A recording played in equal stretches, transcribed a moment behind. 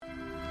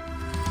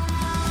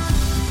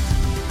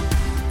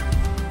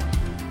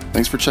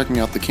Thanks for checking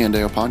out the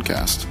Candeo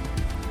podcast.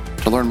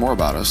 To learn more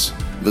about us,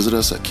 visit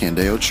us at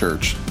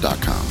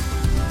candeochurch.com.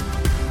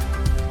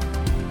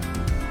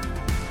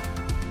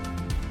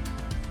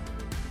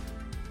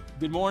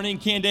 Good morning,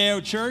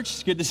 Candeo Church.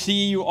 It's good to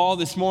see you all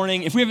this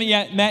morning. If we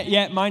haven't met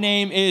yet, my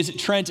name is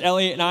Trent,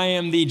 Elliott, and I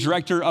am the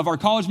director of our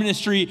college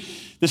ministry,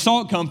 the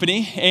Salt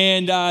Company.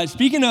 And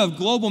speaking of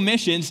global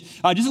missions,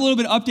 just a little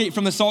bit of update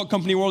from the Salt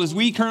Company world is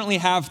we currently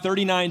have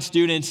 39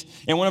 students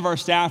and one of our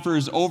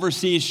staffers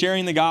overseas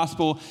sharing the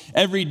gospel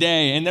every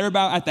day. And they're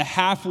about at the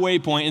halfway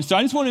point. And so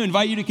I just want to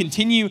invite you to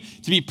continue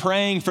to be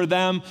praying for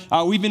them.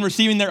 We've been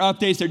receiving their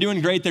updates. They're doing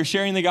great. They're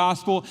sharing the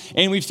gospel.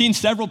 And we've seen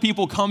several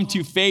people come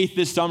to faith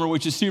this summer,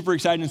 which is super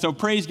exciting. So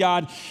praise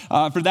God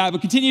for that.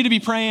 But continue to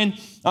be praying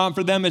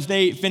for them as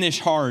they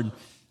finish hard.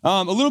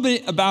 A little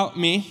bit about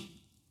me.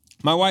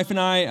 My wife and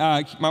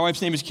I, my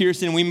wife's name is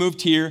Kirsten. We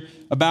moved here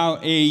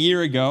about a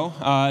year ago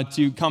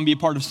to come be a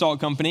part of Salt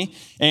Company.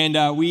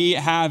 And we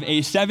have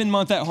a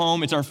 7-month at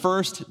home. It's our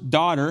first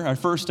daughter, our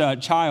first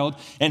child,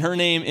 and her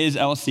name is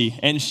Elsie.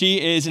 And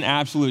she is an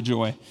absolute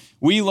joy.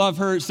 We love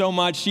her so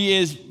much. She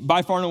is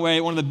by far and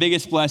away one of the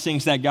biggest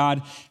blessings that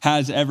God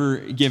has ever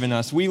given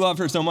us. We love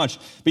her so much.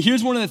 But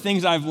here's one of the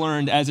things I've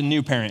learned as a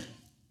new parent.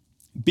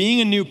 Being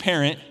a new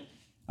parent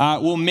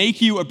will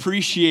make you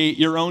appreciate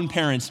your own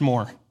parents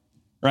more.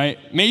 Right?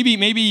 Maybe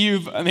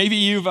you've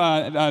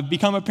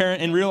become a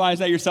parent and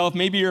realized that yourself.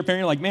 Maybe you're a parent,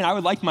 you're like, man, I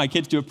would like my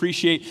kids to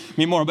appreciate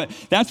me more. But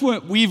that's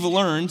what we've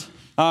learned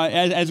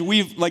as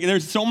we've, like,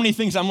 there's so many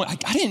things. I'm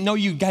like, I didn't know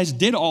you guys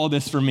did all of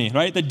this for me,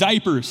 right? The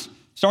diapers,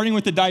 starting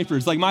with the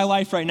diapers. Like, my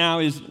life right now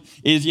is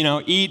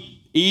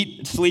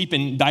eat, sleep,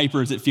 and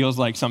diapers, it feels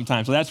like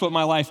sometimes. So that's what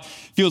my life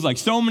feels like.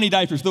 So many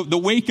diapers. The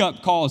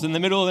wake-up calls in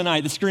the middle of the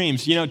night, the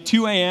screams.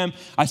 2 a.m.,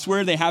 I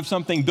swear they have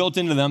something built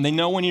into them. They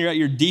know when you're at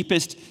your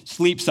deepest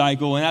sleep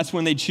cycle, and that's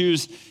when they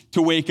choose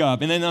to wake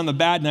up. And then on the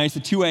bad nights, the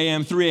 2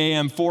 a.m., 3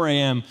 a.m., 4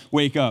 a.m.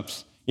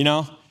 wake-ups,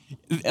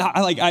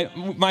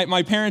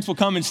 My parents will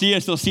come and see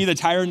us. They'll see the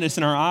tiredness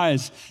in our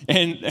eyes,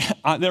 and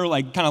they're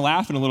like kind of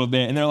laughing a little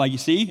bit, and they're like, you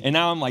see? And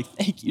now I'm like,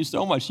 thank you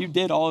so much. You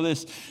did all of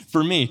this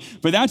for me.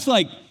 But that's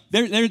like,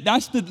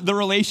 that's the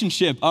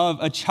relationship of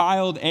a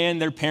child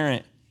and their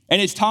parent.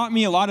 And it's taught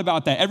me a lot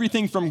about that.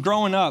 Everything from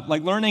growing up,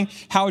 like learning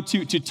how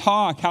to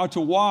talk, how to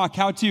walk,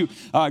 how to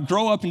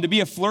grow up and to be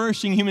a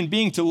flourishing human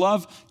being, to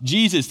love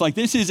Jesus. Like,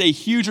 this is a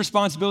huge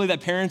responsibility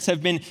that parents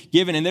have been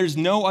given, and there's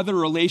no other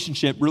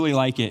relationship really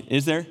like it,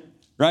 is there?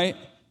 Right?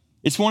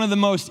 It's one of the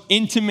most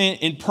intimate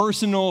and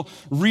personal,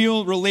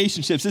 real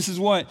relationships. This is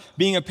what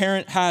being a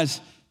parent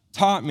has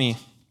taught me.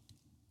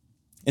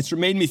 It's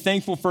made me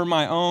thankful for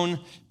my own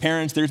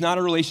parents. There's not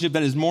a relationship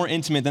that is more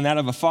intimate than that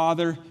of a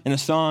father and a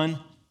son,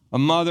 a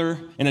mother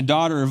and a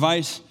daughter, or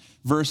vice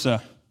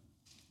versa.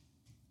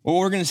 What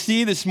we're going to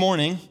see this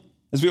morning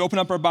as we open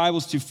up our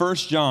Bibles to 1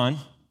 John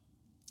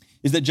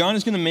is that John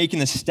is going to make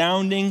an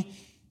astounding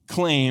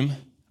claim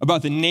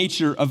about the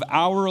nature of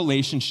our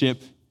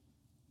relationship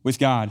with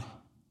God.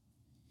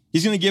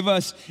 He's going to give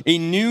us a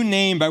new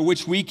name by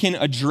which we can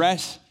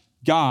address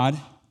God,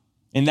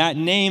 and that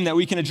name that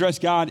we can address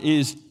God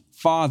is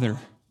Father.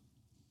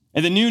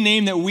 And the new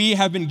name that we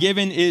have been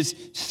given is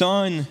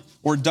son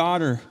or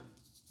daughter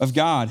of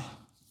God.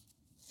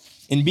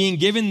 And being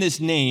given this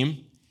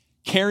name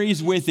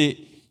carries with it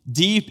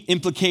deep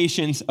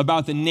implications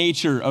about the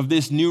nature of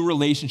this new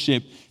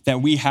relationship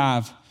that we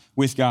have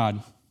with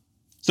God.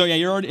 So yeah,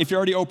 if you're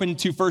already open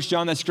to 1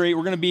 John, that's great.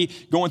 We're going to be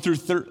going through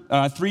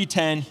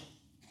 3:10.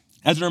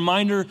 As a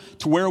reminder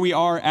to where we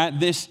are at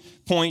this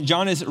point,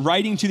 John is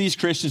writing to these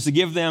Christians to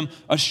give them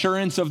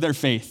assurance of their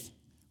faith.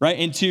 Right?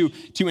 And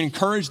to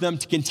encourage them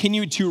to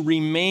continue to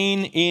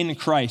remain in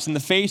Christ. In the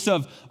face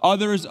of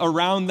others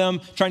around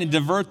them, trying to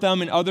divert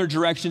them in other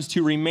directions,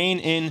 to remain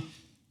in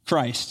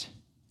Christ.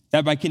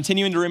 That by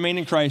continuing to remain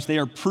in Christ, they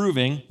are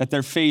proving that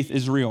their faith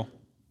is real.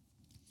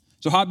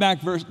 So hop back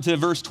to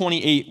verse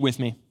 28 with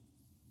me.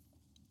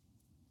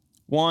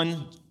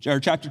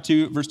 Chapter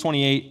 2, verse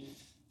 28.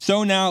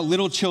 So now,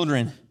 little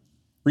children,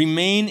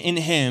 remain in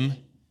him,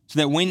 so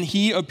that when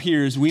he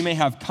appears, we may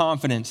have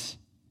confidence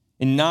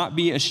and not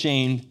be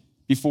ashamed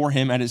before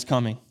him at his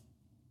coming.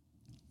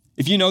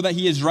 If you know that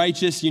he is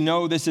righteous, you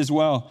know this as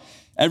well.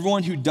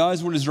 Everyone who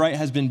does what is right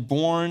has been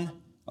born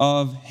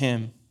of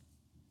him.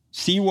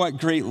 See what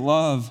great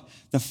love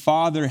the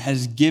Father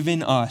has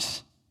given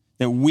us,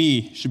 that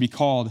we should be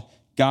called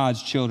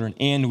God's children,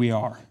 and we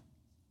are.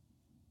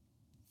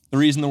 The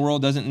reason the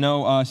world doesn't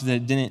know us is that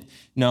it didn't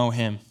know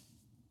him.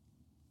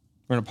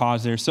 We're going to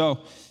pause there.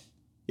 So,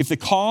 if the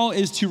call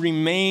is to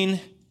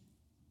remain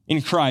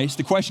in Christ,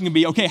 the question can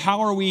be, okay,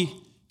 how are we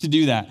to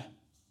do that?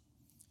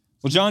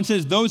 Well, John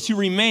says those who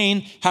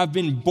remain have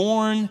been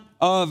born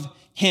of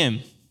him.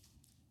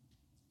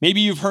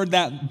 Maybe you've heard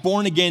that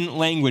born again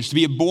language, to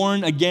be a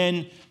born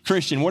again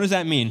Christian. What does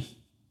that mean?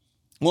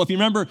 Well, if you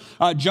remember,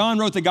 John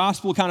wrote the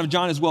gospel account of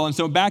John as well. And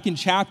so back in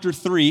chapter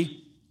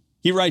 3,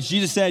 he writes,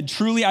 Jesus said,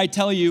 truly I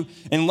tell you,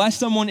 unless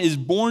someone is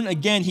born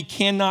again, he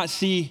cannot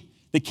see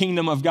the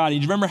kingdom of God.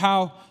 And you remember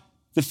how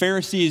the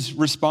Pharisees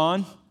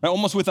respond? right?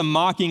 Almost with a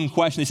mocking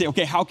question. They say,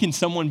 okay, how can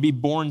someone be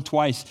born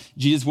twice?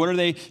 Jesus, what are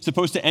they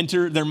supposed to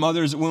enter their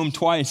mother's womb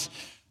twice?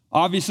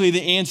 Obviously,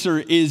 the answer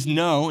is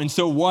no. And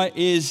so what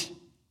is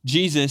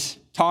Jesus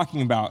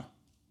talking about?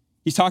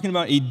 He's talking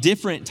about a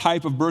different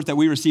type of birth that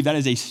we receive. That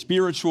is a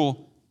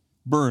spiritual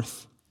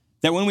birth.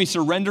 That when we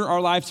surrender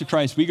our lives to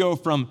Christ, we go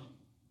from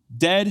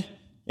dead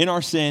in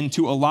our sin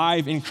to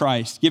alive in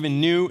Christ,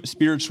 given new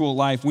spiritual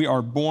life. We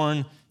are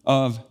born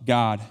of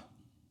God.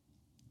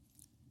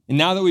 And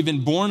now that we've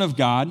been born of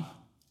God,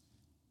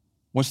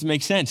 what's to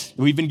make sense?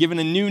 We've been given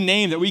a new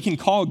name that we can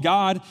call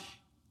God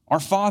our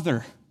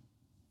Father.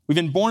 We've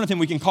been born of him.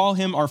 We can call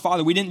him our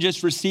Father. We didn't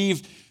just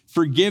receive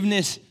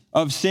forgiveness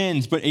of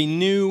sins, but a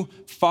new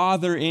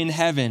Father in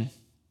heaven.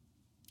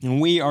 And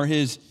we are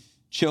his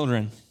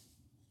children.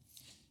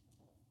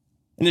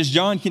 And as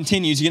John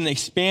continues, he's going to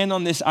expand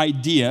on this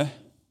idea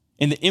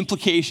and the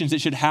implications it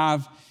should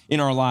have in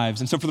our lives.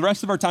 And so for the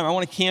rest of our time, I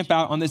want to camp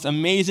out on this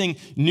amazing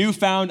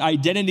newfound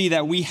identity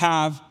that we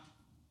have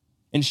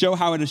and show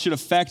how it should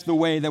affect the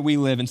way that we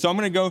live. And so I'm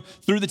going to go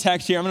through the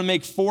text here. I'm going to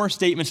make 4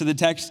 statements that the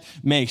text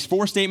makes.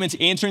 4 statements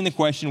answering the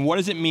question, what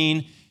does it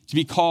mean to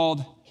be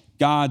called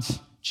God's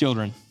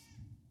children?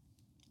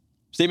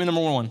 Statement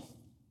number 1.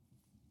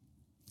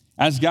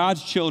 As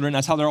God's children,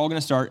 that's how they're all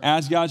going to start.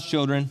 As God's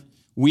children,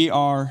 we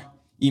are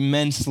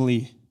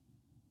immensely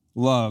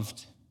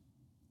loved.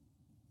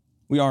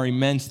 We are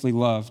immensely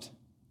loved.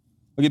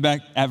 Look at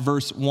back at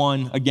verse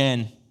 1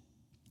 again.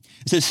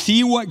 It says,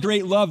 see what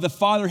great love the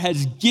Father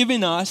has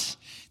given us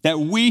that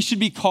we should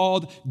be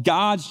called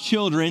God's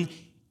children,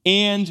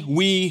 and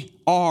we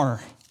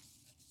are.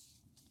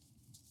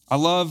 I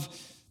love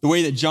the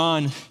way that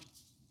John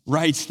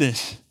writes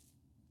this.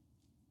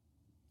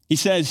 He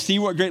says, see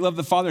what great love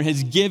the Father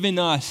has given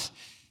us.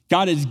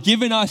 God has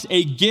given us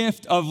a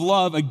gift of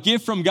love, a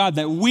gift from God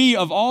that we,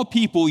 of all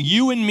people,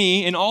 you and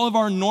me, in all of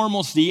our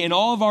normalcy and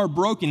all of our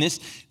brokenness,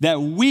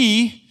 that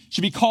we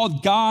should be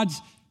called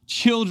God's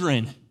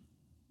children.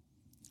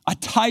 A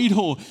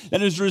title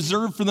that is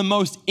reserved for the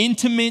most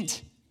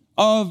intimate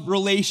of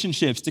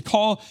relationships. To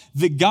call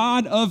the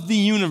God of the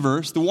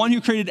universe, the one who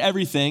created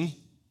everything,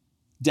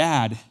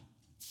 Dad,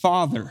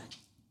 Father.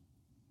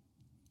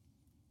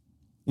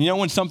 You know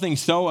when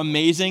something's so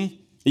amazing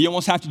that you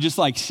almost have to just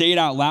like say it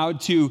out loud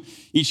to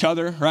each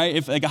other, right?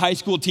 If like a high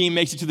school team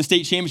makes it to the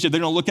state championship, they're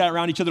gonna look at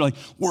around each other like,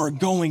 we're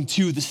going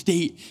to the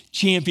state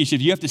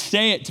championship. You have to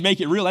say it to make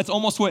it real. That's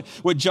almost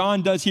what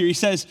John does here. He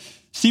says,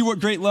 see what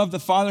great love the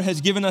Father has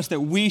given us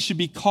that we should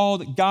be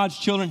called God's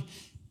children,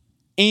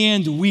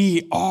 and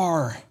we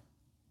are.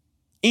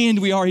 And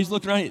we are. He's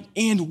looking around,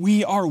 and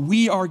we are.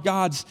 We are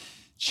God's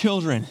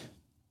children.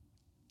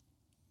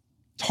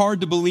 It's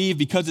hard to believe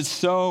because it's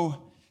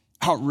so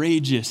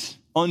outrageous,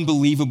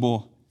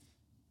 unbelievable,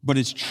 but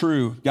it's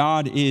true.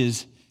 God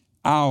is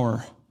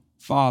our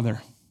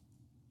Father.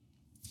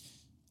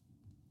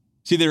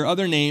 See, there are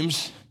other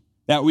names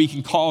that we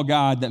can call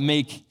God that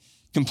make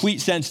complete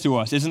sense to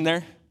us, isn't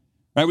there?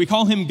 Right? We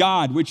call him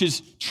God, which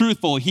is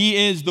truthful. He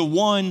is the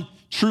one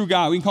true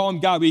God. We can call him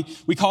God.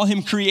 We call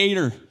him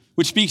Creator,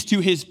 which speaks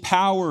to his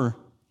power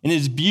and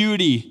his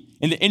beauty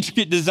and the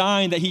intricate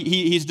design that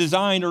he's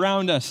designed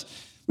around us.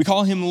 We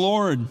call him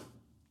Lord,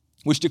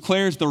 which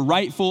declares the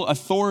rightful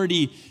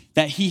authority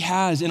that he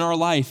has in our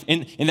life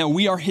and that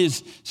we are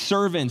his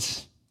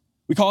servants.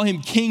 We call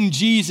him King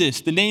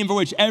Jesus, the name for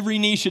which every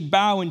knee should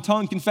bow and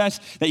tongue confess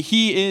that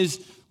he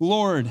is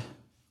Lord.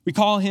 We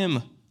call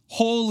him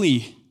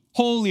Holy,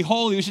 Holy,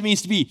 Holy, which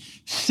means to be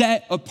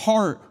set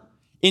apart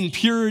in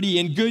purity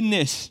and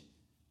goodness,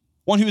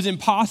 one who is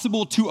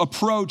impossible to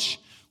approach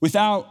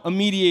without a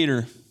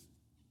mediator.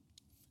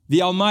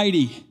 The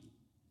Almighty,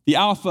 the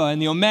Alpha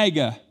and the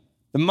Omega,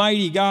 the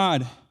mighty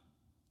God.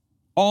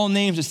 All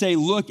names to say,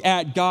 look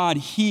at God.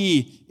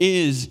 He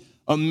is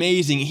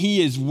amazing.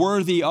 He is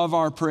worthy of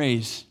our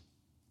praise.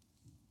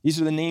 These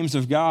are the names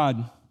of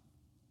God.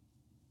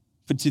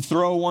 But to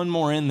throw one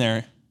more in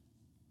there,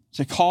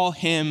 to call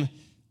him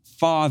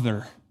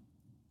Father,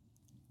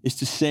 is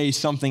to say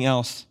something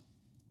else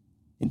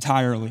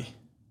entirely.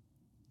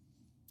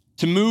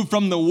 To move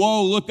from the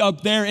woe, look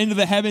up there into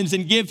the heavens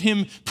and give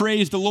him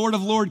praise, the Lord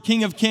of Lords,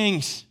 King of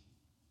Kings.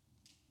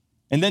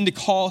 And then to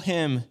call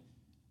him,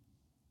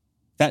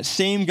 that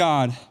same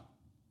God,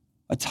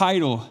 a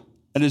title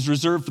that is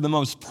reserved for the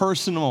most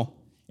personal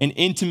and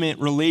intimate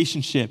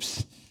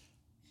relationships,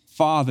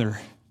 Father.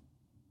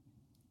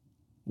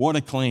 What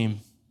a claim.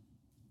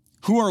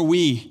 Who are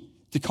we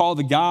to call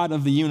the God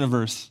of the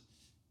universe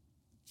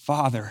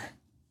Father?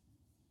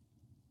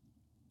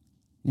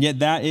 And yet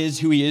that is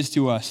who he is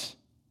to us.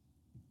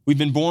 We've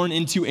been born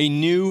into a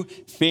new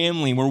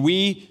family where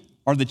we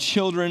are the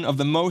children of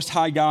the Most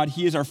High God.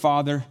 He is our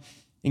Father.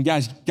 And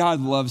guys,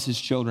 God loves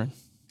his children.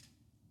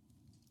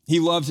 He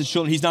loves his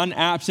children. He's not an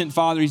absent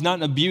father. He's not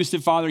an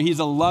abusive father. He's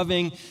a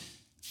loving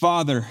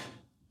father,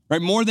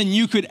 right? More than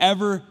you could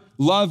ever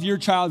love your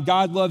child,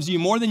 God loves you.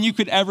 More than you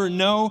could ever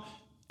know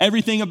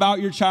everything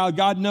about your child,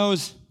 God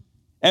knows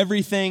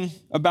everything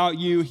about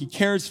you. He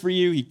cares for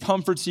you. He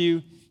comforts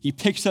you. He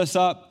picks us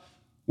up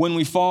when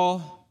we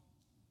fall.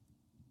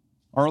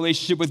 Our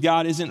relationship with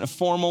God isn't a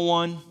formal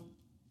one.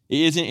 It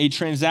isn't a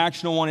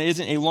transactional one. It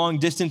isn't a long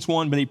distance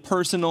one, but a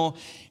personal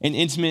and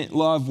intimate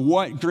love.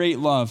 What great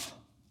love.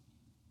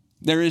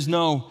 There is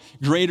no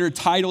greater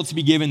title to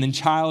be given than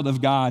child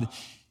of God,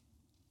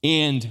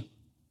 and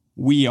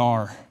we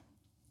are.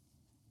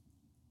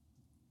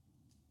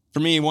 For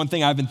me, one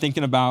thing I've been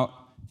thinking about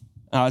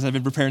as I've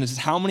been preparing this is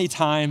how many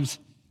times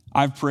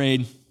I've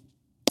prayed,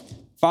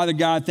 Father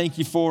God, thank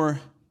you for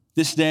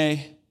this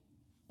day,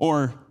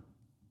 or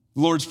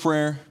the Lord's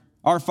Prayer,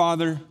 our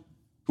Father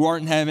who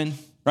art in heaven,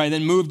 right?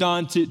 Then moved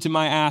on to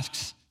my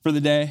asks for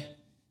the day.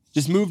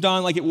 Just moved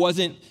on like it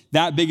wasn't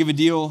that big of a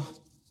deal,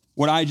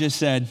 what I just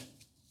said.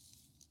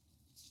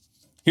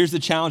 Here's the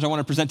challenge I want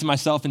to present to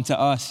myself and to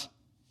us.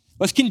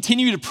 Let's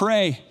continue to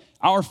pray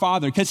our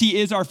Father, because he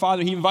is our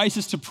Father. He invites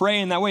us to pray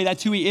in that way.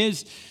 That's who he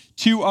is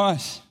to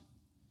us.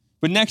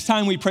 But next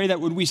time we pray that,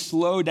 would we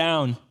slow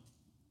down,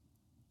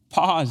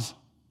 pause,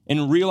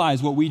 and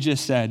realize what we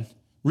just said?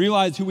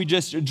 Realize who we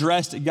just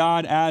addressed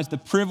God as, the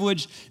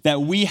privilege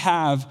that we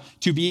have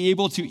to be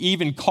able to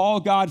even call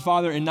God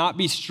Father and not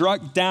be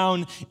struck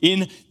down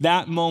in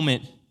that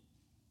moment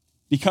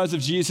because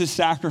of Jesus'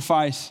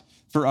 sacrifice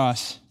for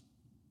us.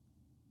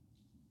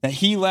 That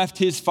he left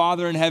his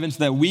Father in heaven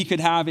so that we could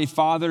have a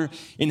Father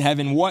in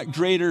heaven. What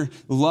greater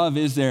love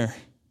is there?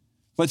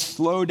 Let's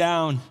slow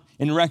down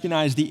and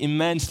recognize the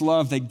immense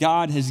love that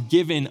God has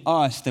given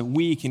us that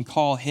we can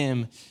call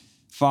him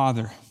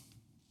Father.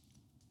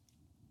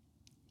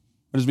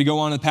 But as we go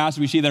on in the passage,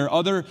 we see there are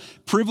other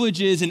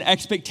privileges and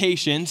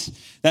expectations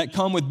that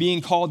come with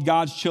being called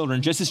God's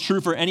children. Just as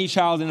true for any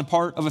child and a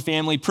part of a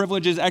family,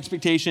 privileges,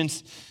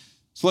 expectations.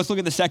 So let's look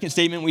at the second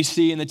statement we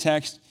see in the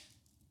text.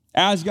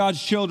 As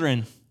God's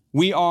children,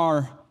 we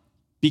are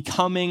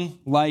becoming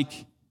like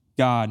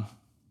God.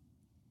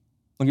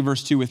 Look at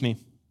verse 2 with me.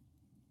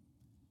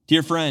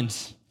 Dear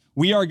friends,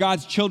 we are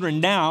God's children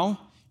now,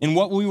 and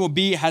what we will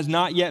be has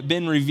not yet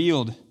been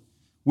revealed.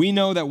 We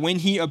know that when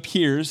he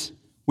appears,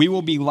 we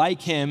will be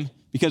like him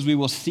because we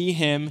will see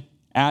him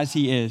as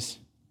he is.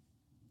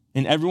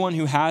 And everyone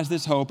who has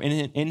this hope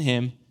in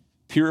him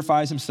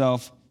purifies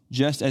himself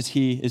just as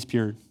he is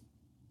pure.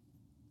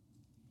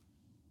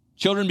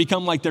 Children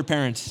become like their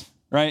parents,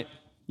 right?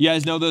 You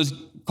guys know those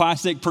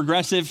classic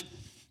progressive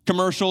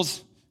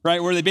commercials,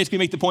 right? Where they basically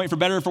make the point, for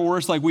better or for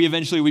worse, like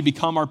we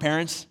become our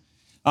parents.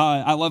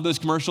 I love those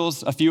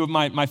commercials. A few of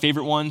my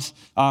favorite ones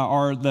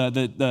are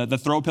the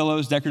throw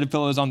pillows, decorative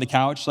pillows on the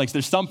couch. Like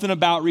there's something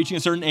about reaching a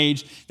certain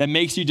age that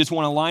makes you just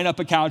want to line up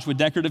a couch with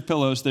decorative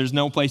pillows. So there's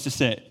no place to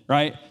sit,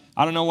 right?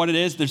 I don't know what it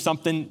is. There's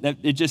something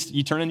that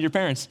you turn into your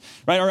parents,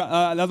 right? Or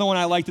another one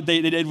I like that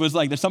they did was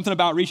like, there's something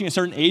about reaching a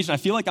certain age, and I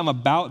feel like I'm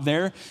about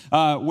there,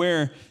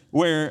 where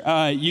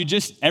you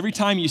just, every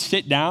time you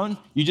sit down,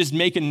 you just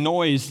make a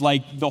noise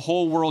like the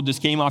whole world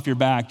just came off your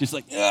back. Just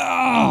like,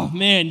 oh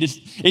man,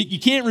 you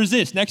can't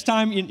resist. Next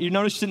time you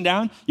notice you're sitting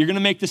down, you're gonna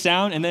make the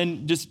sound and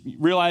then just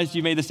realize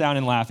you made the sound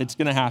and laugh. It's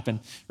gonna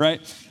happen,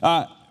 right?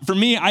 For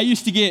me, I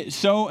used to get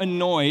so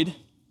annoyed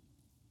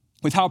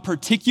with how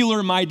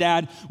particular my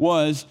dad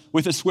was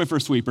with a Swiffer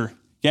sweeper.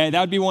 Okay, that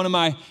would be one of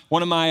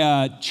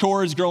my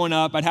chores growing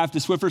up. I'd have to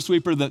Swiffer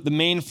sweeper the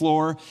main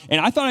floor, and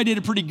I thought I did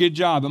a pretty good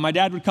job. But my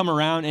dad would come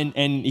around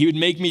and he would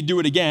make me do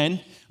it again.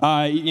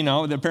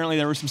 Apparently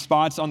there were some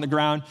spots on the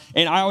ground,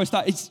 and I always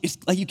thought it's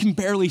like you can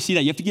barely see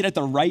that. You have to get at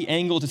the right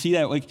angle to see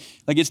that. Like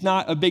it's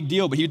not a big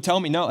deal. But he would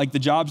tell me, no, like the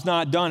job's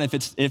not done if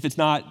it's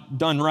not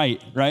done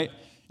right.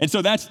 And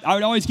so I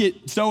would always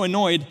get so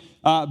annoyed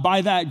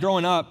by that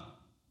growing up.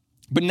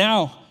 But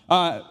now,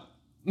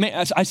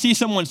 I see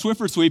someone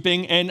Swiffer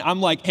sweeping, and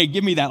I'm like, hey,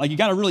 give me that. Like, you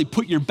got to really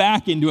put your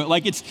back into it.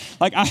 Like, it's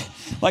like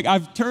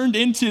I've turned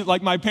into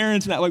like my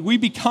parents, and like we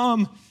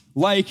become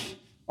like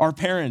our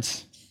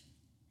parents.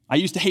 I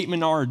used to hate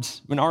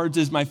Menards. Menards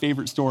is my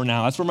favorite store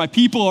now. That's where my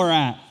people are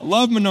at. I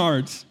love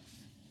Menards.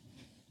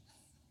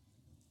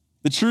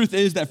 The truth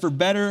is that for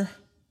better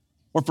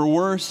or for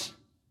worse,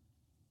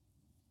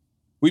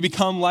 we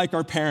become like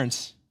our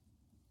parents.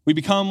 We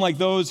become like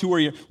those who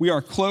we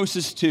are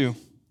closest to.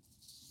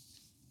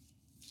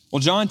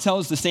 Well, John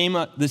tells the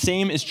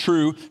same is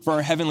true for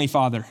our Heavenly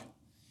Father.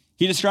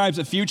 He describes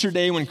a future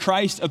day when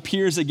Christ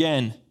appears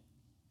again.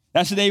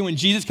 That's the day when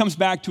Jesus comes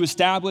back to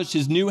establish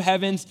his new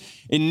heavens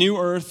and new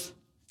earth,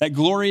 that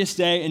glorious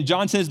day. And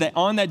John says that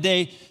on that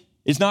day,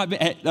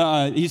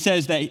 he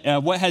says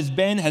that what has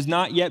been has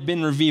not yet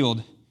been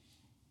revealed.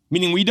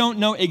 Meaning we don't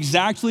know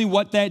exactly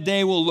what that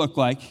day will look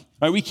like.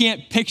 Right? We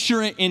can't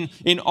picture it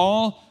in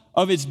all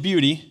of its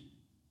beauty.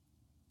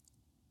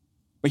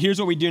 But here's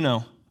what we do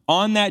know.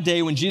 On that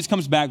day, when Jesus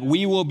comes back,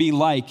 we will be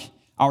like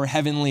our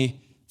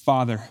Heavenly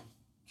Father.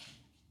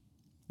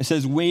 It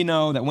says, we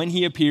know that when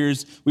he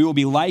appears, we will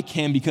be like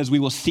him because we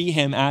will see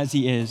him as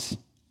he is.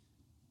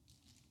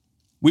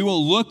 We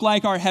will look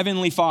like our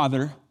Heavenly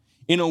Father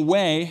in a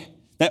way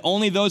that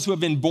only those who have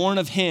been born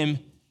of him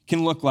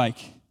can look like.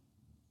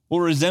 We'll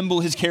resemble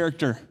his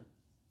character.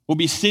 We'll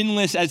be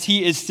sinless as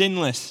he is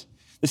sinless.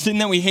 The sin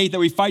that we hate, that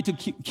we fight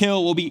to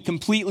kill, will be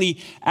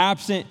completely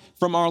absent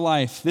from our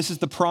life. This is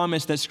the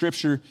promise that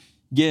Scripture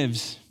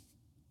gives.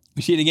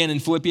 We see it again in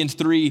Philippians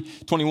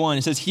 3:21.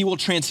 It says, he will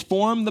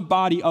transform the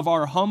body of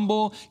our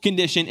humble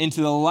condition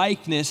into the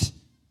likeness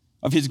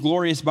of his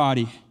glorious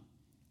body.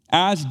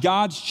 As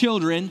God's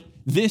children,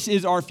 this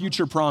is our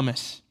future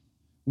promise.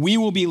 We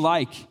will be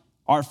like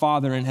our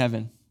Father in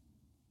heaven.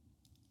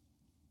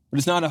 But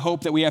it's not a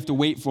hope that we have to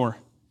wait for.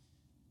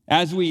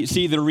 As we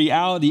see, the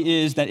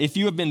reality is that if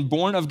you have been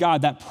born of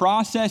God, that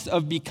process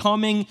of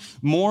becoming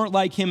more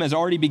like him has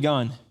already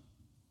begun.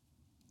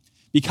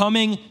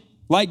 Becoming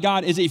like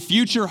God is a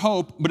future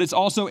hope, but it's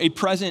also a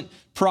present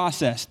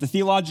process. The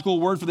theological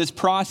word for this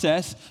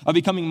process of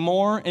becoming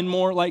more and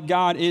more like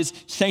God is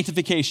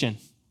sanctification.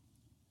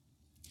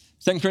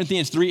 2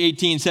 Corinthians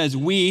 3:18 says,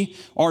 we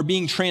are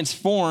being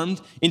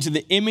transformed into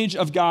the image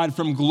of God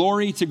from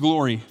glory to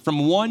glory,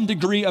 from one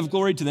degree of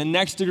glory to the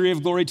next degree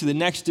of glory to the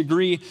next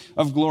degree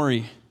of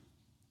glory.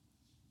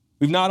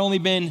 We've not only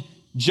been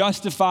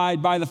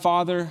justified by the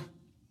Father,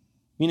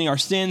 meaning our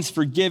sins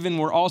forgiven,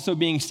 we're also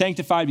being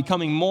sanctified,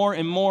 becoming more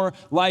and more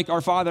like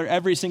our Father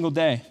every single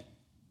day.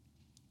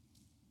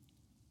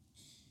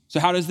 So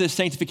how does this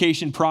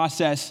sanctification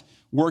process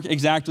work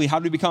exactly? How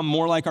do we become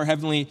more like our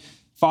Heavenly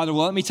Father?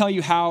 Well, let me tell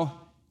you how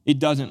it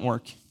doesn't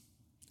work.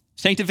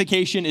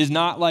 Sanctification is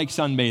not like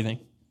sunbathing.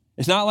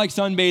 It's not like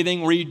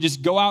sunbathing where you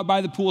just go out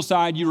by the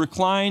poolside, you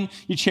recline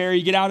your chair,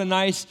 you get out a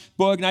nice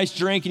book, nice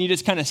drink, and you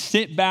just kind of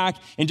sit back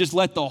and just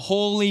let the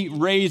holy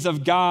rays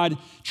of God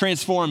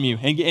transform you.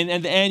 And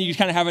at the end, you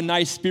kind of have a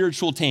nice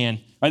spiritual tan.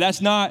 Right?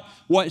 That's not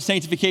what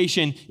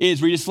sanctification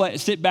is. We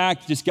just sit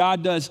back, just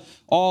God does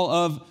all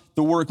of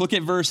the work. Look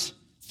at verse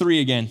 3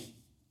 again. It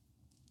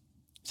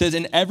says,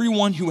 and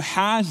everyone who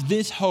has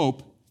this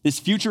hope, this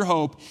future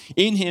hope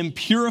in him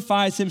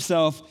purifies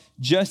himself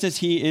just as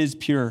he is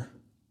pure.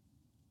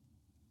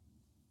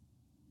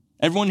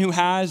 Everyone who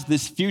has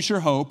this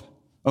future hope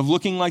of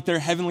looking like their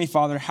Heavenly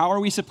Father, how are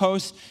we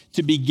supposed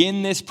to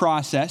begin this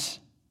process?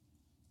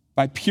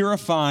 By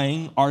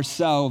purifying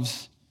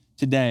ourselves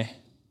today.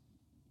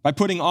 By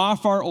putting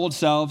off our old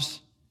selves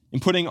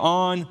and putting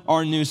on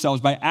our new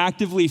selves. By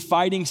actively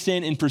fighting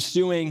sin and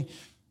pursuing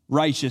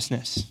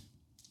righteousness.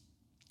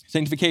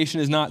 Sanctification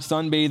is not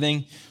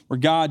sunbathing where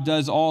God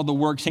does all the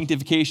work.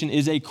 Sanctification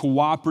is a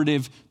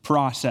cooperative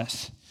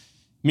process,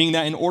 meaning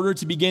that in order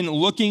to begin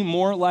looking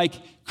more like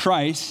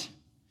Christ,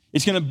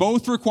 it's going to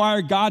both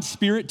require God's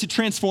Spirit to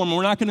transform, and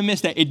we're not going to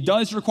miss that. It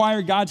does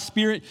require God's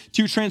Spirit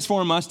to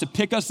transform us, to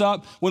pick us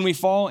up when we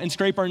fall and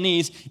scrape our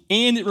knees,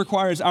 and it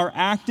requires our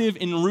active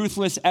and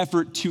ruthless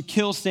effort to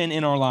kill sin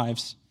in our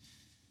lives.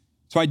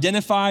 To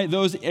identify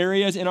those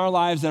areas in our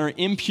lives that are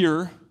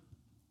impure,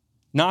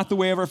 not the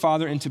way of our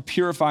Father, and to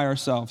purify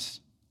ourselves.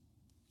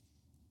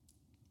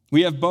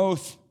 We have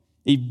both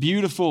a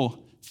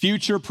beautiful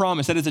future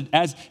promise that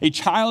as a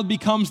child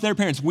becomes their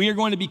parents, we are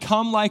going to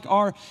become like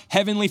our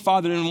Heavenly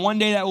Father, and one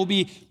day that will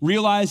be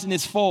realized in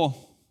its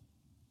full.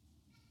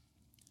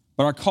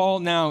 But our call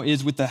now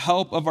is, with the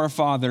help of our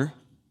Father,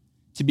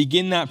 to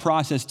begin that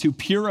process, to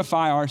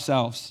purify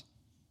ourselves.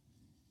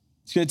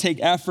 It's going to take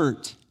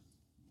effort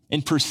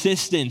and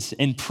persistence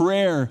and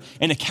prayer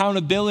and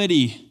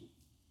accountability.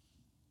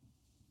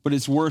 But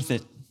it's worth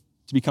it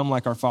to become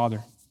like our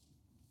Father.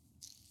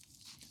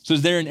 So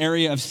is there an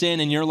area of sin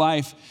in your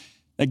life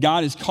that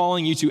God is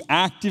calling you to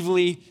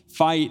actively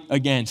fight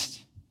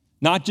against?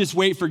 Not just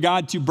wait for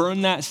God to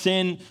burn that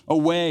sin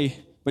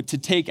away, but to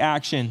take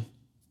action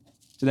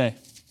today.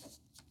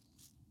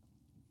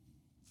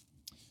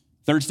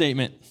 Third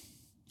statement,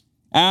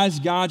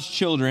 as God's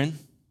children,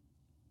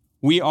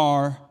 we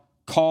are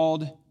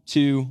called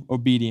to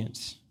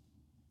obedience.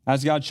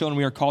 As God's children,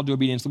 we are called to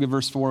obedience. Look at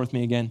verse 4 with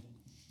me again.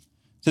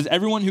 It says,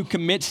 everyone who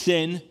commits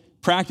sin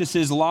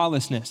practices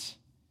lawlessness,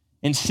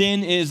 and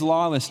sin is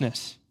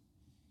lawlessness.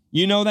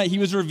 You know that he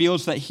was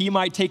revealed so that he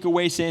might take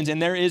away sins,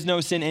 and there is no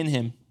sin in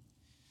him.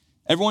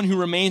 Everyone who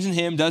remains in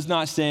him does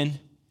not sin.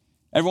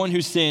 Everyone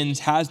who sins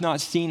has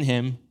not seen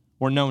him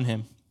or known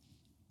him.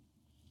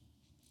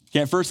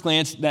 Okay, at first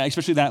glance,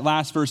 especially that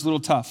last verse, a little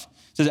tough.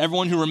 It says,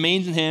 everyone who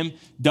remains in him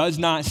does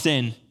not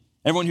sin.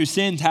 Everyone who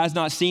sins has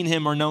not seen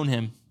him or known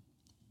him.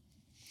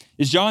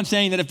 Is John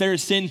saying that if there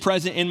is sin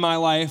present in my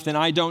life, then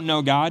I don't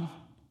know God?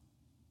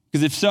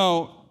 Because if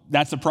so,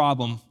 that's a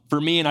problem for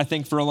me and I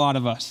think for a lot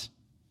of us.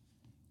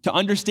 To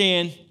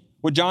understand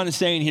what John is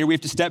saying here, we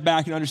have to step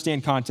back and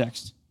understand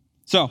context.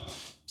 So,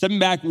 stepping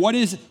back, what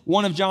is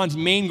one of John's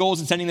main goals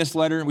in sending this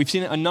letter? We've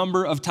seen it a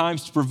number of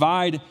times, to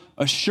provide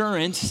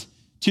assurance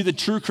to the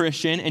true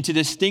Christian and to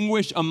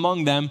distinguish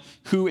among them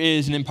who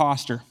is an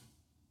imposter.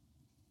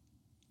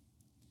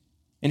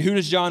 And who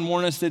does John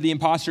warn us that the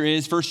imposter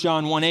is? 1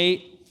 John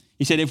 1:8.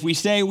 He said, if we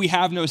say we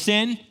have no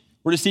sin,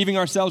 we're deceiving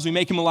ourselves, we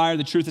make him a liar,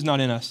 the truth is not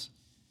in us.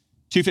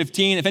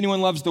 2:15, if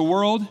anyone loves the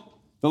world,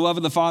 the love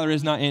of the Father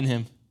is not in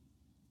him.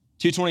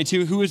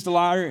 2:22, who is the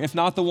liar if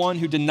not the one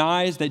who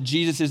denies that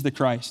Jesus is the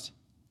Christ?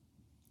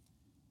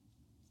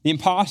 The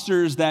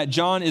imposters that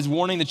John is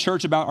warning the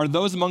church about are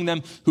those among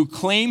them who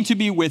claim to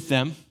be with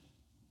them,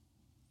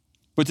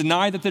 but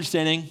deny that they're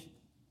sinning,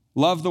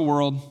 love the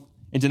world,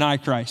 and deny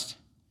Christ.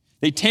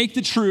 They take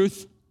the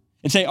truth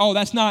and say, oh,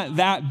 that's not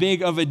that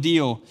big of a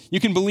deal. You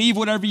can believe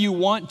whatever you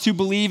want to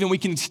believe, and we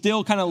can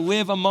still kind of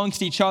live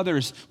amongst each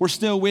others. We're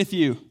still with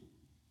you.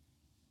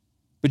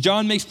 But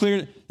John makes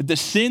clear that the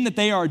sin that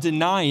they are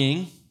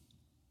denying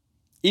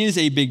is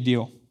a big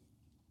deal.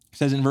 It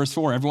says in verse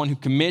 4, everyone who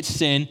commits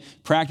sin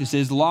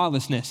practices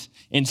lawlessness,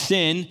 and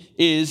sin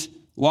is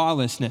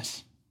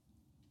lawlessness.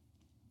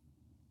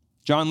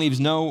 John leaves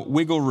no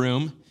wiggle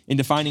room in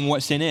defining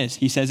what sin is.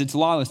 He says it's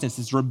lawlessness,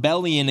 it's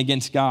rebellion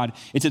against God.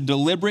 It's a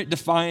deliberate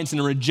defiance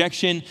and a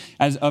rejection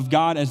of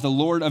God as the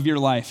Lord of your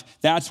life.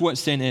 That's what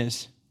sin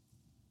is.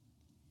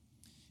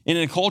 In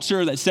a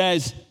culture that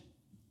says,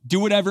 do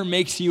whatever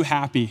makes you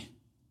happy,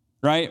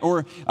 right?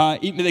 Or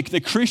even the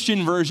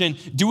Christian version,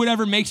 do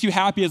whatever makes you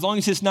happy as long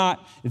as it's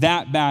not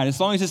that bad, as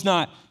long as it's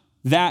not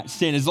that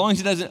sin, as long as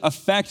it doesn't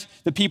affect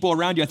the people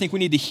around you. I think we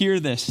need to hear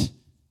this.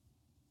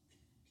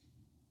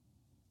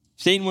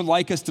 Satan would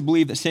like us to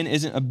believe that sin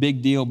isn't a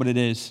big deal, but it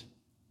is.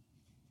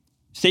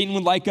 Satan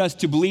would like us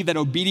to believe that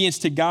obedience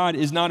to God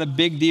is not a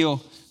big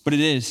deal, but it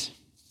is.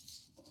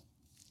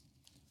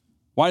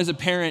 Why does a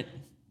parent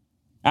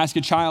ask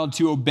a child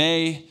to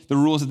obey the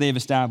rules that they've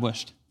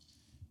established?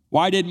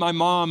 Why did my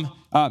mom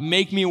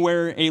make me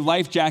wear a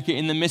life jacket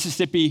in the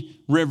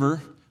Mississippi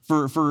River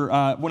for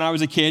when I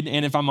was a kid,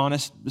 and if I'm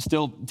honest,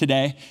 still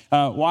today?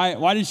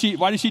 Why did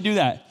she do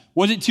that?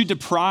 Was it to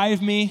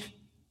deprive me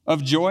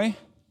of joy?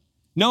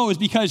 No, it was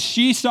because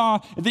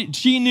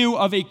she knew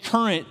of a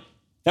current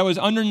that was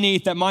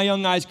underneath that my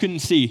young eyes couldn't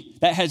see,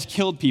 that has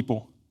killed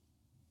people.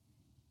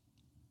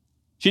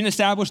 She didn't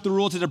establish the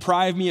rule to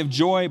deprive me of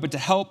joy, but to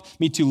help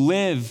me to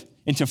live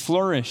and to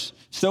flourish.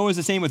 So is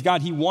the same with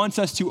God. He wants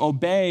us to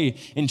obey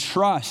and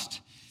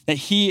trust that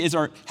he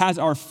has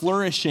our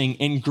flourishing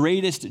and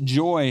greatest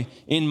joy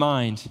in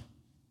mind.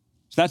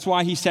 So that's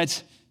why he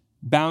sets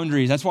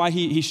boundaries. That's why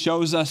he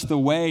shows us the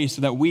way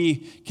so that we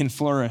can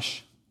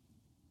flourish.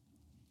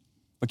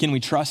 But can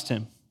we trust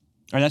him?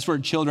 All right, that's where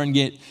children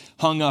get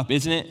hung up,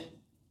 isn't it?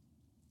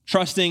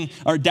 Trusting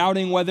or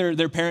doubting whether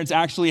their parents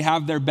actually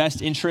have their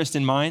best interest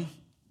in mind.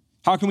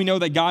 How can we know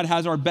that God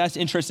has our best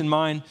interest in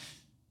mind?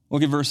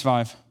 Look at verse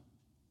 5.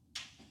 It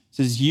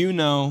says, you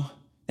know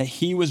that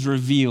he was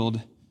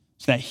revealed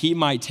so that he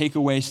might take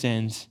away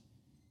sins,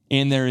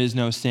 and there is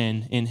no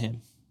sin in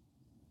him.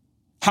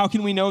 How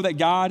can we know that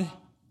God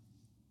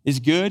is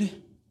good?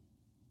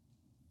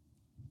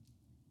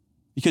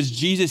 Because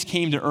Jesus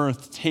came to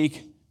earth to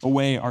take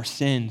away our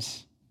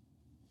sins.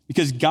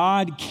 Because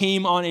God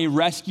came on a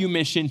rescue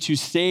mission to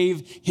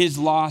save his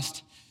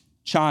lost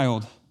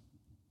child.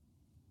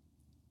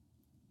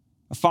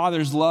 A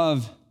father's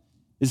love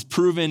is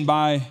proven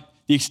by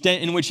the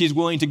extent in which he's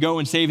willing to go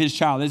and save his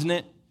child, isn't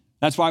it?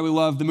 That's why we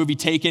love the movie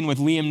Taken with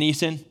Liam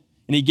Neeson.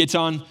 And he gets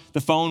on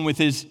the phone with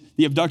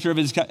the abductor of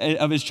his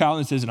child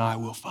and says, and I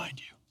will find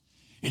you,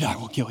 and I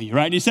will kill you,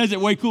 right? And he says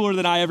it way cooler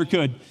than I ever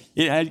could.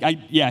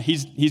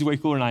 He's way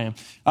cooler than I am.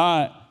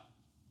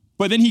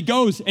 But then he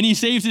goes and he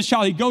saves his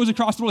child. He goes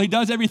across the world. He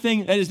does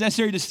everything that is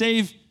necessary to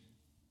save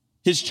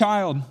his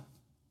child.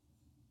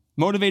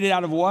 Motivated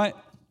out of what?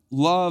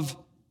 Love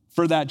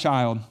for that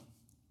child.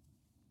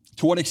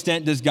 To what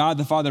extent does God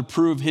the Father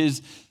prove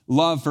his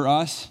love for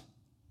us?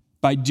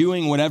 By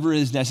doing whatever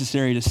is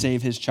necessary to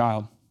save his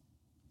child.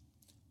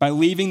 By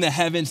leaving the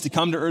heavens to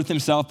come to earth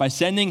himself, by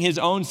sending his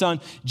own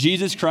son,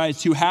 Jesus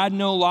Christ, who had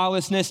no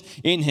lawlessness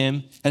in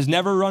him, has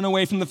never run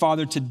away from the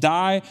Father, to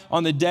die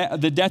on the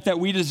death that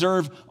we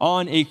deserve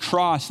on a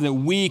cross so that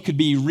we could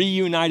be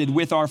reunited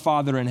with our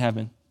Father in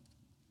heaven.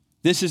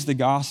 This is the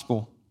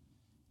gospel.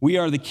 We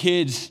are the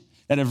kids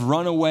that have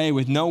run away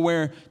with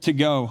nowhere to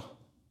go.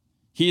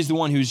 He is the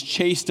one who's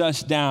chased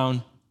us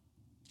down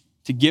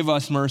to give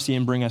us mercy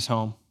and bring us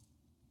home.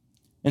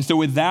 And so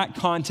with that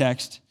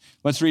context,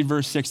 let's read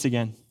verse 6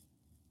 again.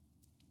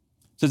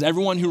 It says,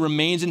 everyone who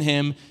remains in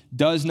him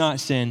does not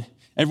sin.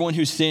 Everyone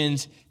who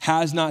sins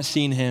has not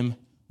seen him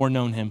or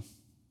known him.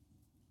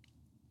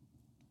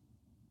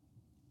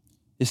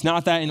 It's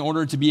not that in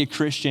order to be a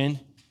Christian,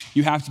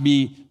 you have to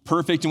be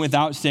perfect and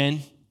without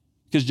sin,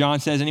 because John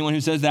says anyone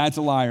who says that's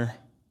a liar.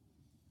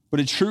 But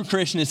a true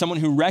Christian is someone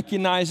who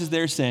recognizes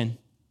their sin,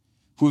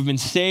 who have been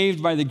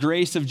saved by the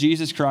grace of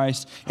Jesus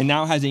Christ, and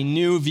now has a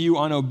new view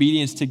on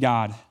obedience to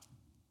God.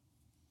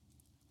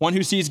 One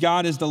who sees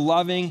God as the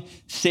loving,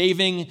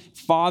 saving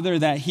Father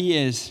that he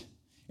is,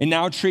 and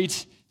now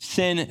treats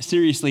sin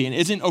seriously and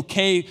isn't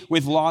okay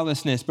with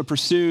lawlessness, but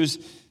pursues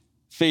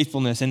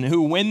faithfulness, and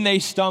who, when they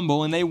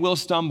stumble, and they will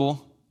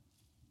stumble,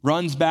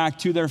 runs back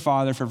to their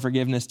Father for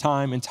forgiveness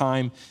time and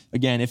time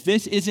again. If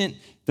this isn't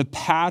the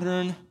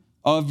pattern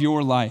of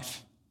your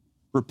life,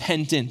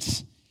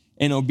 repentance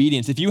and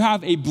obedience, if you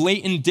have a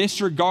blatant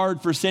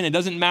disregard for sin, it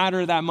doesn't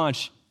matter that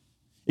much.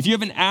 If you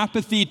have an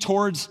apathy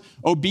towards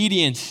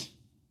obedience,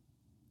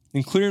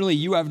 then clearly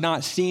you have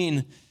not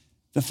seen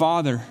the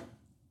Father.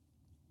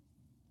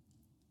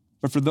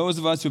 But for those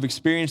of us who have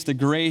experienced the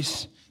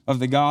grace of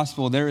the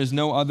gospel, there is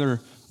no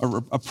other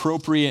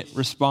appropriate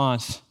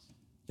response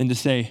than to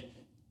say,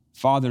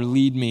 Father,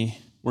 lead me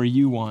where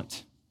you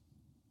want.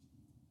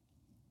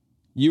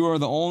 You are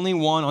the only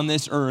one on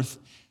this earth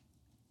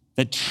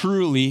that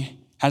truly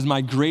has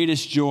my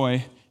greatest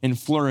joy and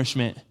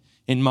flourishment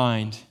in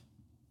mind.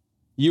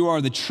 You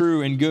are the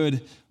true and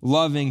good,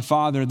 loving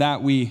Father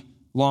that we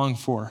long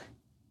for.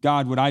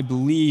 God, would I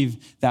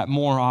believe that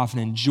more often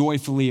and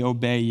joyfully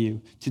obey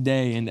you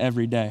today and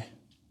every day?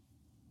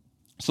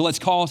 So let's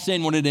call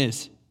sin what it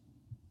is,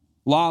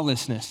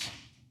 lawlessness.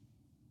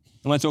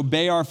 And let's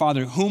obey our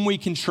Father, whom we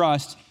can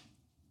trust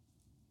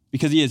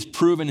because he has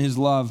proven his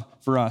love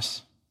for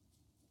us.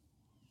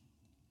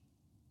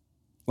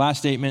 Last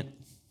statement.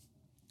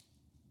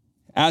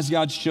 As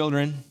God's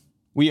children,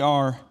 we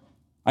are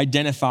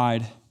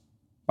identified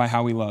by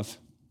how we love.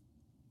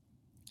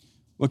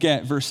 Look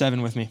at verse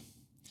 7 with me. It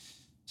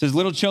says,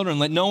 little children,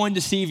 let no one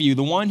deceive you.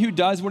 The one who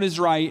does what is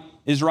right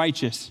is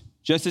righteous,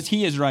 just as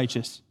he is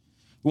righteous.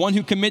 The one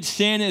who commits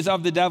sin is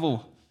of the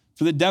devil,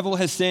 for the devil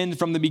has sinned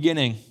from the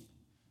beginning.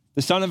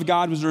 The Son of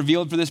God was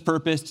revealed for this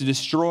purpose, to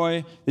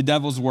destroy the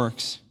devil's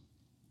works.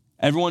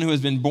 Everyone who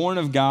has been born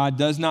of God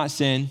does not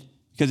sin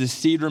because his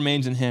seed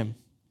remains in him.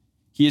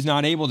 He is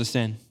not able to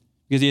sin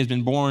because he has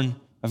been born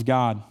of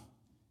God.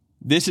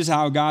 This is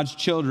how God's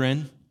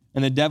children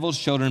and the devil's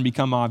children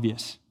become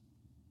obvious.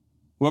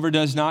 Whoever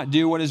does not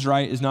do what is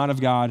right is not of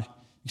God,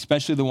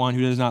 especially the one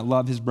who does not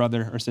love his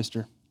brother or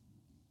sister.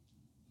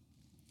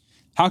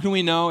 How can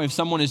we know if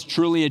someone is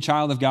truly a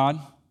child of God?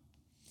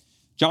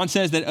 John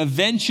says that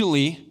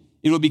eventually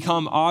it will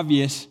become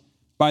obvious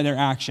by their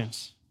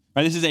actions.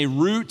 Right? This is a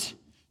root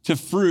to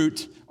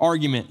fruit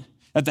argument,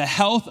 that the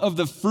health of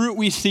the fruit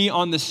we see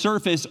on the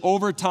surface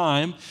over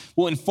time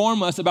will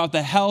inform us about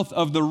the health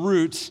of the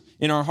roots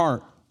in our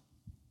heart.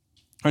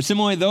 Or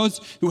similarly, those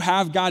who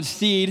have God's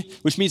seed,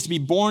 which means to be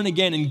born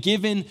again and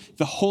given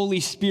the Holy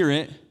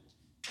Spirit,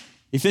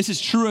 if this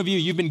is true of you,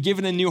 you've been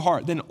given a new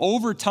heart, then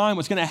over time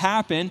what's going to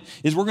happen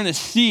is we're going to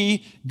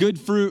see good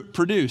fruit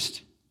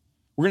produced.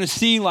 We're going to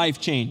see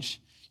life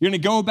change. You're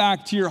going to go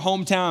back to your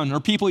hometown or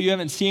people you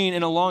haven't seen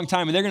in a long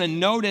time, and they're going to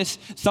notice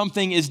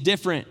something is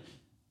different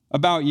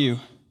about you.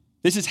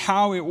 This is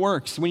how it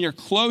works. When you're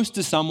close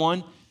to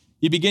someone,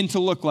 you begin to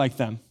look like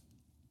them.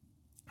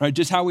 Right?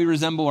 Just how we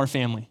resemble our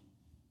family.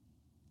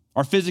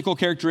 Our physical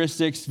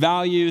characteristics,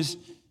 values,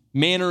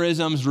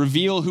 mannerisms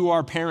reveal who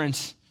our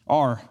parents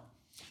are.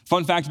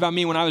 Fun fact about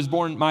me, when I was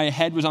born, my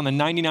head was on the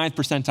 99th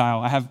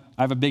percentile. I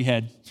have a big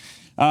head.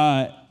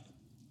 Right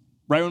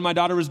when my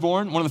daughter was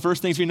born, one of the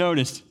first things we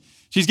noticed,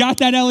 she's got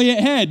that Elliott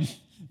head.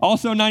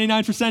 Also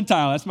 99th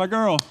percentile. That's my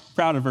girl.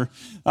 Proud of her.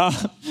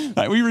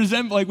 We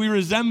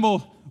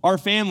resemble our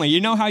family. You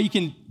know how you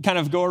can kind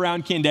of go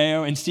around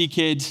Candeo and see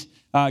kids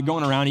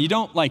going around,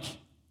 and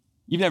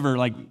you've never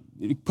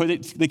put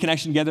the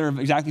connection together of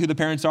exactly who the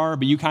parents are,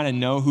 but you kind of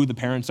know who the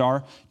parents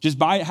are just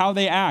by how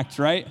they act,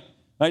 right?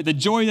 Right? The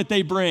joy that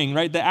they bring,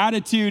 right? The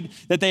attitude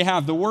that they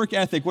have, the work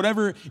ethic,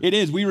 whatever it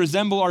is, we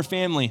resemble our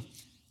family.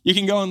 You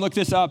can go and look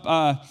this up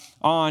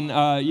on,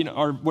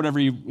 or whatever,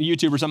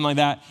 YouTube or something like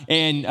that.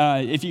 And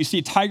if you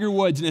see Tiger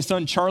Woods and his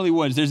son Charlie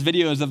Woods, there's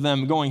videos of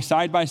them going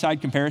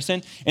side-by-side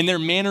comparison, and their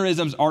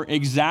mannerisms are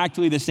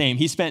exactly the same.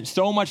 He spent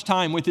so much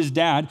time with his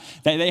dad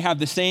that they have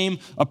the same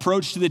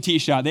approach to the tee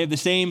shot. They have the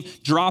same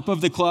drop of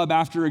the club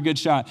after a good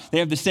shot. They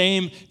have the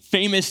same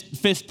famous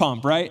fist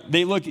pump, right?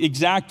 They look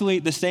exactly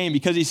the same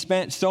because he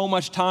spent so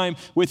much time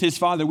with his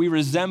father. We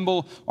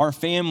resemble our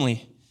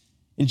family.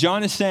 And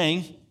John is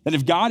saying that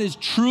if God is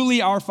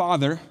truly our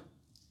Father,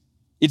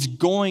 it's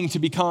going to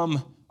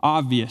become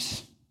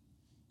obvious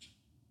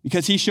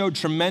because he showed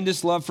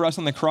tremendous love for us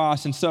on the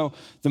cross. And so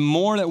the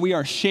more that we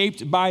are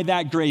shaped by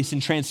that grace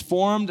and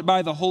transformed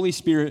by the Holy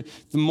Spirit,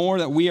 the more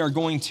that we are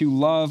going to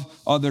love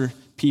other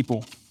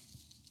people.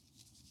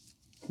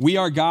 We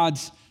are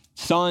God's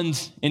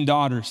sons and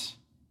daughters.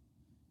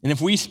 And if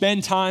we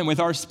spend time with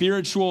our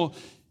spiritual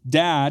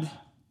dad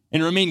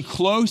and remain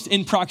close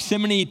in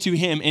proximity to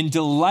him and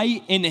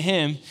delight in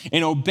him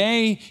and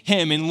obey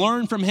him and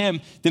learn from him,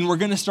 then we're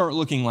going to start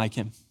looking like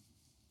him.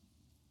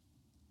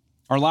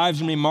 Our lives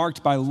are going to be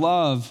marked by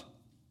love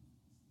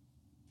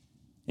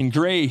and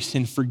grace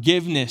and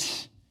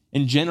forgiveness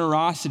and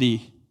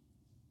generosity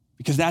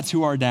because that's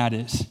who our dad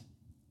is.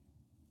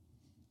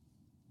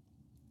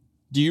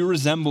 Do you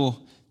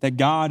resemble that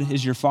God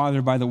is your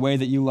Father by the way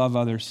that you love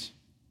others?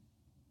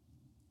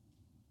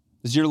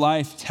 Does your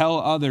life tell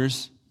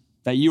others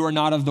that you are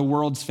not of the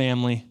world's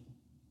family,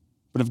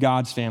 but of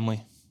God's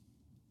family?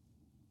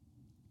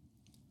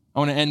 I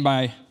want to end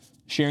by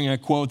sharing a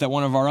quote that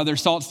one of our other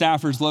SALT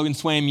staffers, Logan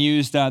Swaim,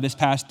 used this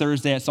past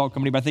Thursday at SALT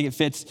Company, but I think it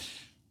fits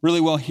really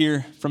well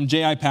here from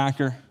J.I.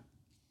 Packer.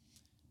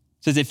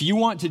 It says, if you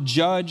want to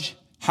judge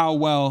how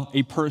well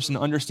a person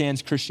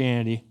understands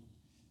Christianity,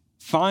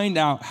 find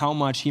out how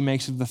much he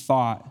makes of the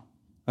thought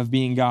of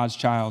being God's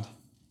child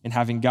and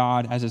having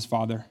God as his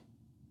father.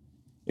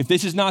 If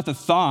this is not the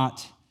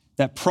thought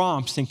that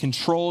prompts and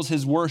controls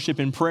his worship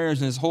and prayers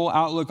and his whole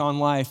outlook on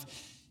life,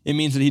 it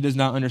means that he does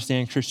not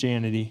understand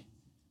Christianity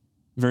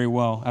very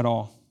well at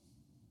all.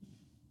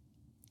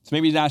 So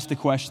maybe that's the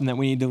question that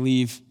we need to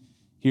leave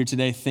here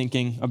today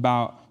thinking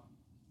about.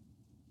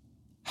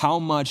 How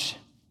much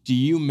do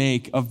you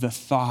make of the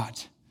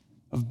thought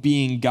of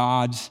being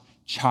God's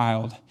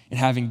child and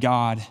having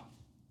God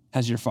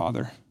as your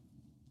father?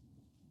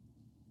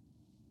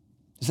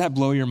 Does that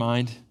blow your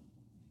mind?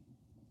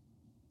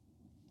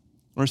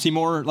 Or is he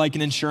more like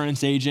an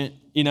insurance agent,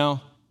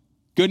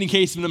 good in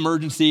case of an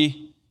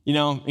emergency,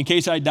 in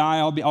case I die,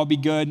 I'll be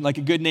good, like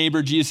a good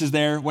neighbor. Jesus is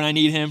there when I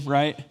need him,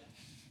 right?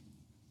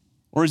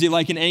 Or is he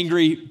like an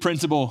angry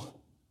principal,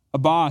 a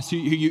boss who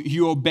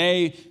you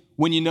obey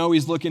when you know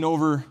he's looking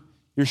over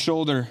your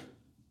shoulder?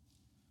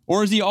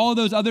 Or is he all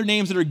those other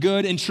names that are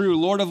good and true,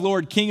 Lord of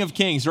Lords, King of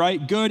Kings,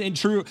 right? Good and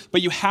true,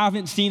 but you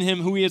haven't seen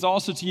him who he is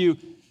also to you,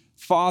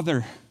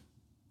 Father.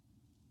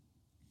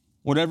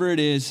 Whatever it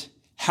is,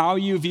 how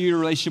you view your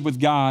relationship with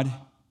God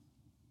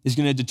is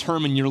going to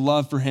determine your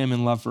love for him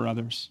and love for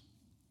others.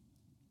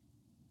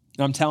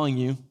 And I'm telling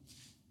you,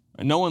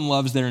 no one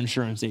loves their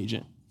insurance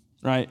agent,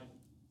 right?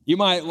 You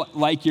might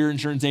like your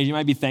insurance agent. You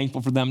might be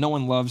thankful for them. No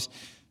one loves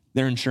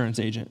their insurance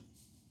agent.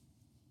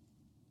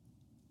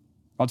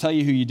 I'll tell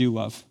you who you do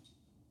love.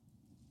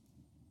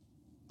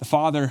 The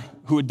Father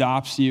who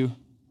adopts you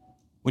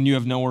when you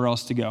have nowhere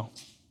else to go,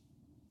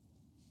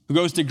 who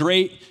goes to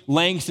great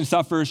lengths and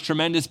suffers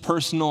tremendous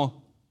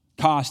personal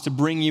cost to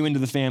bring you into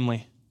the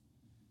family,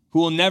 who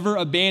will never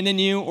abandon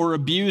you or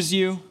abuse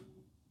you,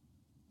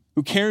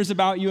 who cares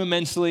about you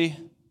immensely.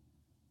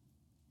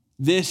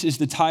 This is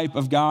the type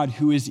of God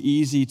who is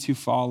easy to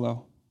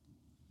follow,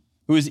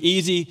 who is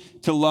easy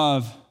to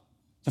love,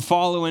 to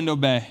follow and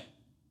obey,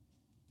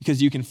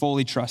 because you can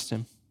fully trust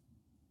him.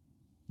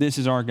 This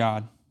is our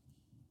God.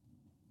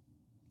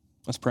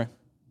 Let's pray.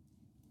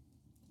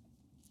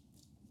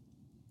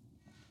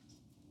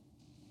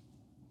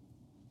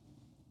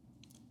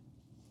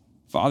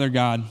 Father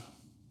God,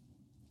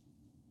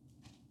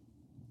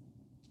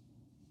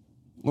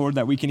 Lord,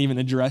 that we can even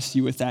address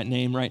you with that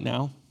name right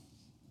now.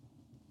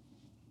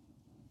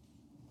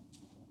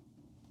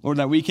 Lord,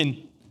 that we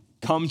can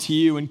come to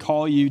you and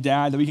call you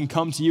Dad, that we can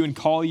come to you and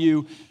call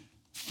you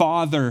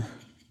Father,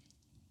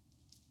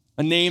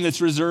 a name that's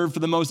reserved for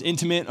the most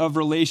intimate of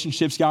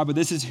relationships, God, but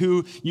this is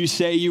who you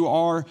say you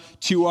are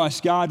to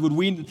us. God, would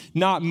we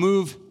not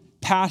move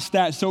past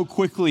that so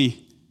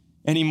quickly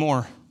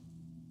anymore?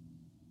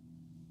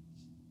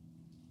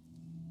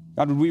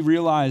 God, would we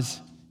realize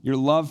your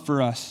love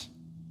for us,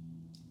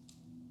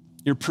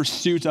 your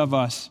pursuit of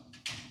us,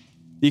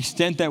 the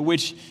extent at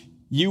which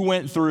you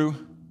went through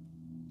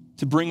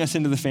to bring us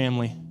into the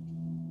family.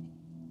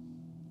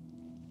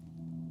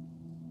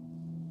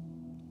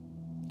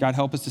 God,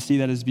 help us to see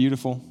that as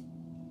beautiful.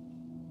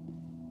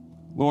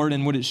 Lord,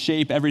 and would it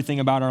shape everything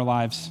about our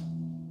lives?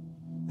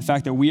 The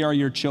fact that we are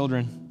your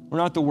children. We're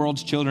not the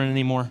world's children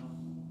anymore.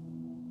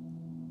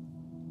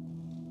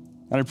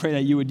 God, I pray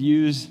that you would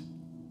use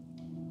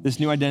this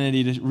new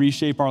identity to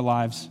reshape our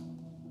lives.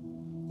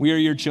 We are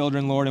your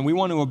children, Lord, and we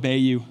want to obey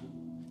you.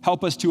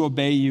 Help us to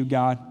obey you,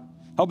 God.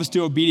 Help us to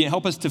be obedient.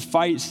 Help us to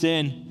fight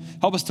sin.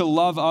 Help us to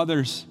love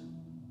others.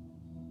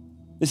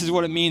 This is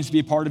what it means to be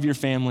a part of your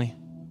family.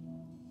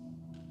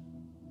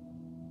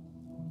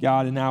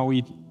 God, and now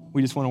we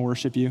just want to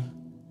worship you.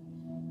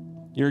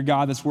 You're a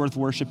God that's worth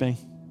worshiping.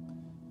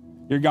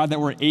 You're a God that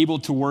we're able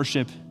to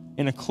worship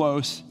in a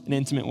close and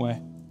intimate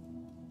way.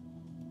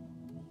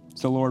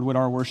 So, Lord, would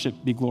our worship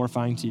be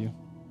glorifying to you?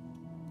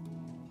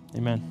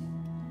 Amen.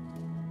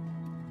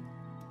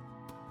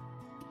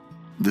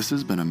 This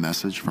has been a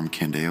message from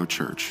Candeo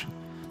Church.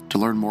 To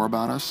learn more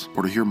about us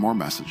or to hear more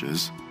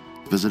messages,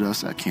 visit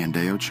us at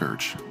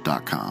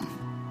candeochurch.com.